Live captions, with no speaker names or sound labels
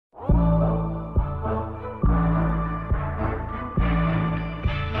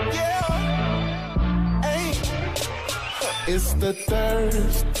It's the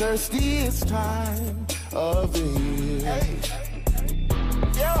thirstiest time of the year. Hey.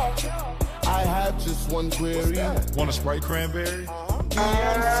 Yeah. I have just one query. Want a Sprite cranberry? The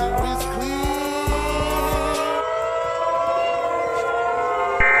answer is clear.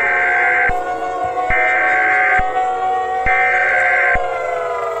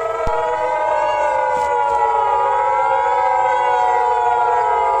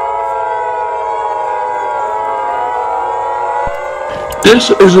 This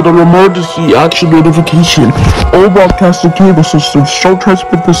is an emergency action notification. All broadcasting cable systems shall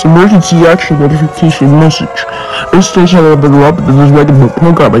transmit this emergency action notification message. This station will be interrupted in this regular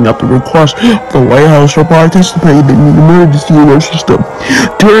programming at the request of the White House for participating in the emergency alert system.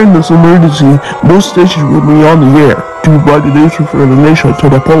 During this emergency, most stations will be on the air to provide the news for the nation to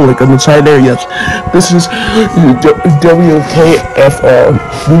the public in the side areas. This is WKFR.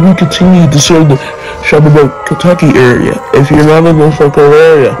 We will continue to serve the Shelbyville, Kentucky area. If you're not in the local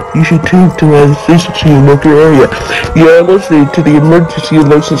area, you should tune to my station to your local area. You are listening to the emergency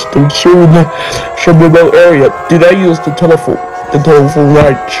alert system serving the Shelbyville area. Do not use the telephone. The telephone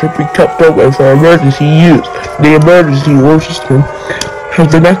line should be kept open for emergency use. The emergency alert system has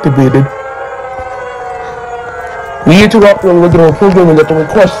been activated. We interrupt the regular programming at the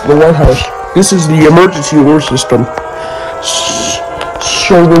request of the White House. This is the emergency alert system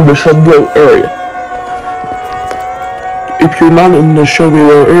serving the Shelbyville area. If you're not in the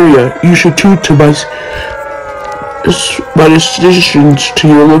Shelbyville area, you should tune to my stations to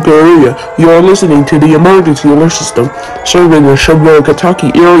your local area. You are listening to the emergency alert system serving the Shelbyville,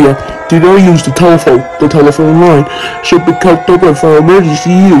 Kentucky area. Do not use the telephone. The telephone line should be kept open for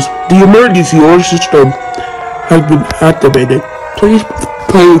emergency use. The emergency alert system has been activated. Please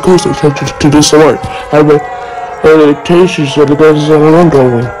pay close attention to this alert. I will notifications that the guns are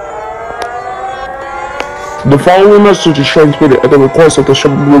ongoing. The following message is transmitted at the request of the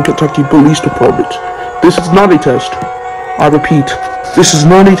Shelbyville, Kentucky Police Department. This is not a test. I repeat, this is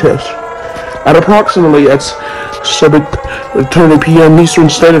not a test. At approximately 7:30 p.m. Eastern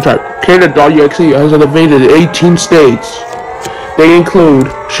Standard Time, Canada.exe has invaded 18 states. They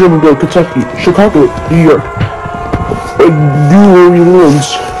include Shelbyville, Kentucky, Chicago, New York, New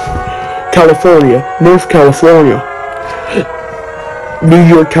Orleans, California, North Carolina, New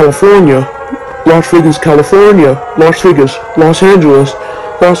York, California, Las Vegas, California, Las Vegas, Los Angeles,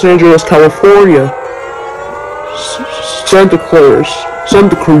 California, Santa Cruz,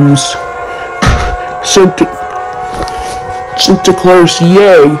 Santa Clara,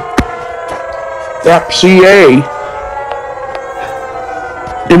 CA,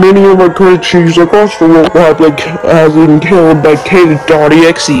 and many of our countries across the Republic has been killed by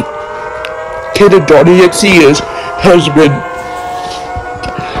Kata.exe. Kata.exe has been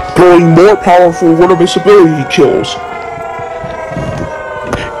growing more powerful when its ability kills.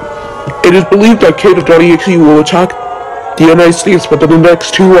 It is believed that Kata.exe will attack the United States within the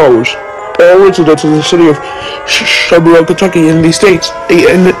next 2 hours. All residents in the city of Shelbyville, Kentucky, and the states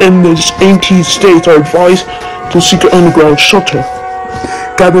and the 18 states are advised to seek an underground shelter.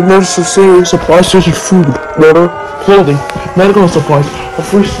 Gather necessary supplies such as food, water, clothing, medical supplies, a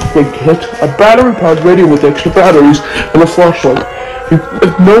first aid kit, a battery-powered radio with extra batteries, and a flashlight. If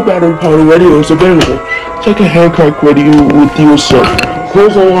no battery-powered radio is available, take a hand crank radio with you yourself.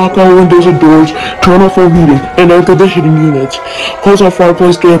 Close and lock all windows and doors, turn off all heating and air conditioning units. Close all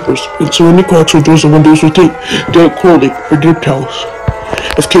fireplace dampers, and seal any cracks or doors and windows with tape, damp clothing, or damp towels.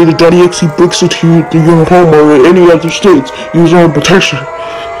 If Kata.exe breaks into your home or in any other states, use armed protection,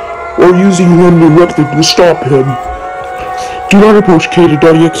 or using limited weapon to stop him. Do not approach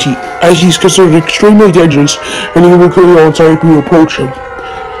Kata.exe, as he is considered extremely dangerous, and he will kill you on sight if you approach him.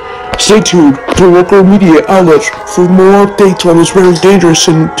 Stay tuned to local media outlets for more updates on this very dangerous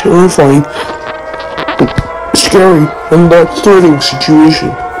and terrifying, scary, and life-threatening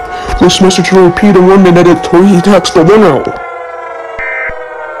situation. This message will repeat in 1 minute until he attacks the 1 hour.